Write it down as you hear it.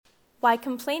Why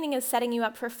Complaining is Setting You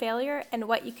Up for Failure and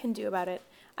What You Can Do About It.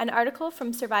 An article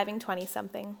from Surviving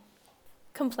 20-something.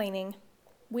 Complaining.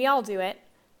 We all do it.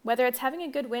 Whether it's having a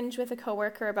good whinge with a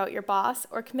coworker about your boss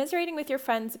or commiserating with your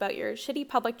friends about your shitty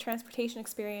public transportation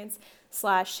experience /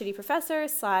 shitty professor /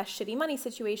 shitty money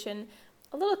situation,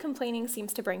 a little complaining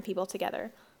seems to bring people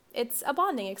together. It's a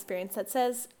bonding experience that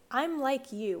says, I'm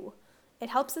like you. It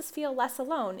helps us feel less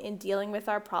alone in dealing with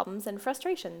our problems and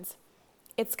frustrations.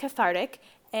 It's cathartic,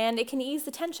 and it can ease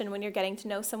the tension when you're getting to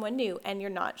know someone new and you're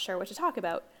not sure what to talk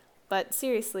about, but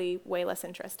seriously, way less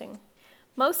interesting.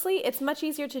 Mostly, it's much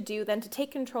easier to do than to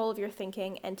take control of your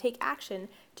thinking and take action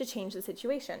to change the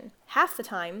situation. Half the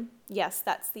time, yes,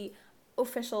 that's the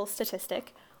official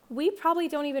statistic, we probably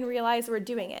don't even realize we're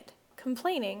doing it.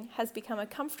 Complaining has become a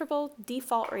comfortable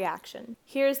default reaction.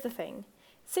 Here's the thing.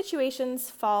 Situations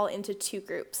fall into two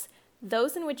groups.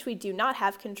 Those in which we do not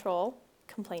have control,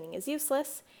 complaining is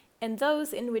useless, and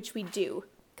those in which we do,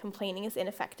 complaining is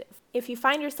ineffective. If you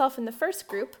find yourself in the first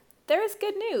group, there is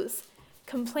good news.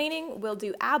 Complaining will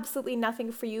do absolutely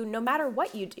nothing for you no matter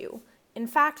what you do. In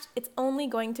fact, it's only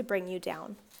going to bring you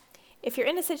down. If you're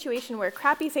in a situation where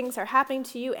crappy things are happening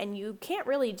to you and you can't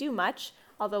really do much,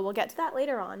 although we'll get to that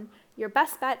later on, your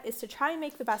best bet is to try and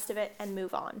make the best of it and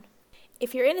move on.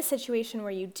 If you're in a situation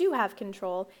where you do have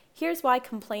control, here's why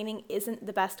complaining isn't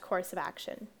the best course of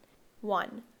action.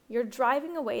 1. You're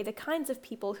driving away the kinds of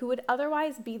people who would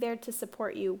otherwise be there to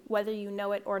support you, whether you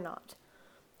know it or not.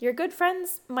 Your good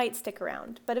friends might stick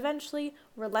around, but eventually,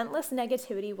 relentless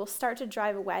negativity will start to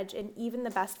drive a wedge in even the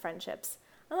best friendships.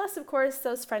 Unless, of course,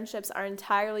 those friendships are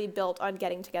entirely built on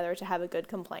getting together to have a good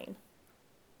complain.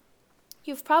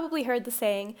 You've probably heard the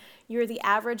saying, you're the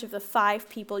average of the 5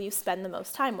 people you spend the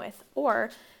most time with,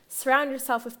 or surround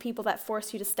yourself with people that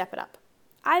force you to step it up.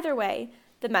 Either way,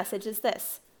 the message is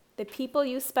this: the people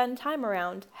you spend time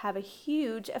around have a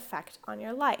huge effect on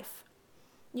your life.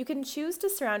 You can choose to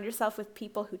surround yourself with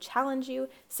people who challenge you,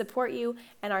 support you,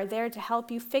 and are there to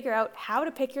help you figure out how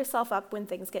to pick yourself up when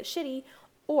things get shitty,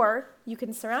 or you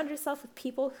can surround yourself with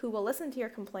people who will listen to your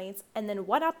complaints and then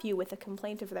one-up you with a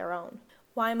complaint of their own.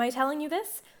 Why am I telling you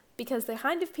this? Because the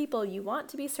kind of people you want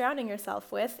to be surrounding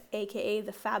yourself with, aka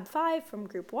the Fab Five from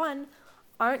Group 1,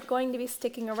 aren't going to be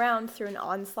sticking around through an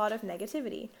onslaught of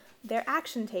negativity. They're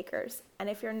action takers, and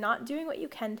if you're not doing what you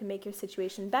can to make your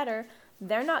situation better,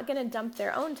 they're not going to dump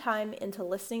their own time into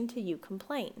listening to you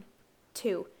complain.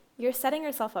 2. You're setting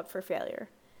yourself up for failure.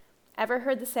 Ever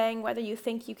heard the saying, whether you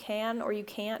think you can or you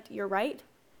can't, you're right?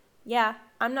 Yeah,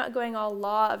 I'm not going all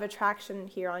law of attraction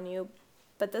here on you,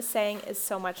 but this saying is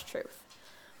so much truth.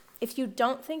 If you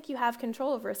don't think you have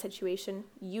control over a situation,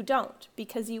 you don't,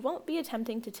 because you won't be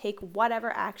attempting to take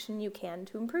whatever action you can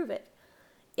to improve it.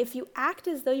 If you act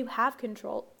as though you have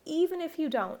control, even if you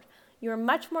don't, you're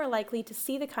much more likely to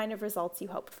see the kind of results you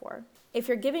hoped for. If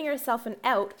you're giving yourself an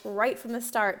out right from the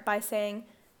start by saying,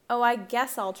 oh, I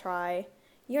guess I'll try,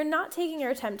 you're not taking your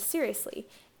attempt seriously.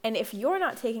 And if you're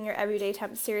not taking your everyday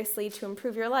attempt seriously to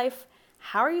improve your life,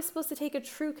 how are you supposed to take a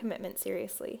true commitment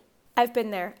seriously? I've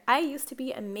been there. I used to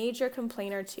be a major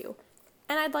complainer too,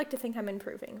 and I'd like to think I'm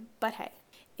improving. But hey,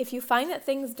 if you find that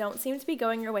things don't seem to be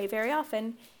going your way very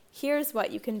often, here's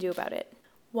what you can do about it.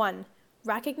 1.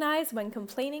 Recognize when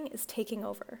complaining is taking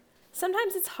over.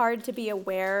 Sometimes it's hard to be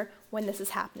aware when this is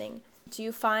happening. Do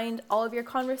you find all of your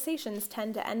conversations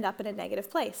tend to end up in a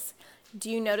negative place? Do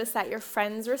you notice that your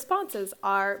friends' responses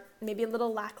are maybe a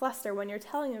little lackluster when you're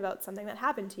telling them about something that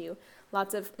happened to you?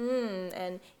 Lots of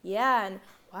and yeah and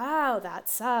wow, that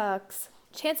sucks.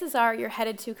 Chances are you're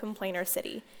headed to Complainer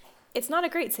City. It's not a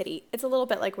great city. It's a little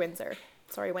bit like Windsor.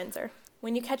 Sorry, Windsor.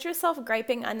 When you catch yourself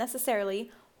griping unnecessarily,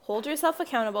 hold yourself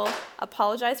accountable,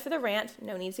 apologize for the rant,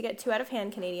 no need to get too out of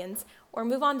hand, Canadians, or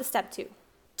move on to step 2.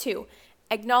 2.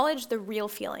 Acknowledge the real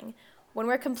feeling. When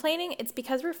we're complaining, it's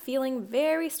because we're feeling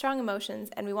very strong emotions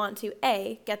and we want to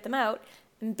A, get them out,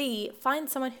 and B, find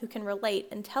someone who can relate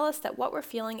and tell us that what we're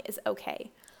feeling is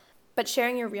okay. But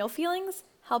sharing your real feelings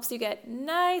helps you get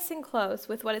nice and close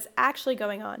with what is actually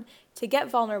going on, to get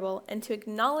vulnerable and to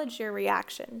acknowledge your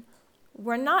reaction.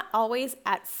 We're not always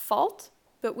at fault,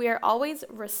 but we are always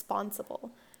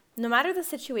responsible. No matter the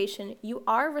situation, you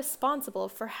are responsible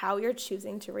for how you're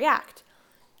choosing to react.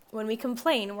 When we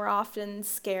complain, we're often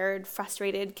scared,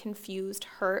 frustrated, confused,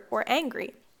 hurt, or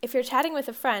angry. If you're chatting with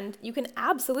a friend, you can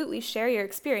absolutely share your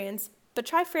experience, but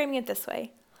try framing it this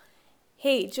way.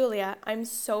 Hey, Julia, I'm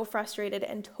so frustrated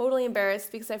and totally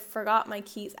embarrassed because I forgot my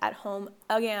keys at home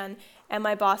again, and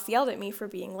my boss yelled at me for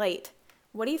being late.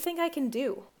 What do you think I can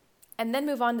do? And then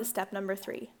move on to step number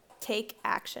 3. Take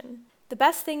action. The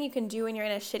best thing you can do when you're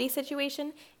in a shitty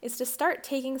situation is to start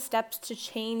taking steps to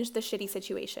change the shitty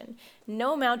situation.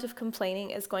 No amount of complaining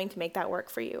is going to make that work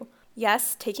for you.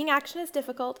 Yes, taking action is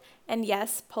difficult, and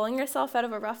yes, pulling yourself out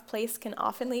of a rough place can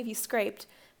often leave you scraped,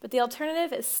 but the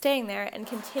alternative is staying there and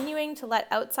continuing to let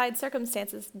outside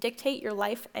circumstances dictate your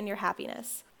life and your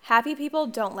happiness. Happy people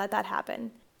don't let that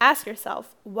happen. Ask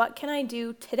yourself, what can I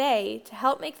do today to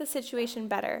help make the situation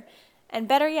better? And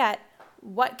better yet,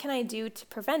 what can I do to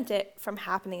prevent it from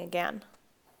happening again?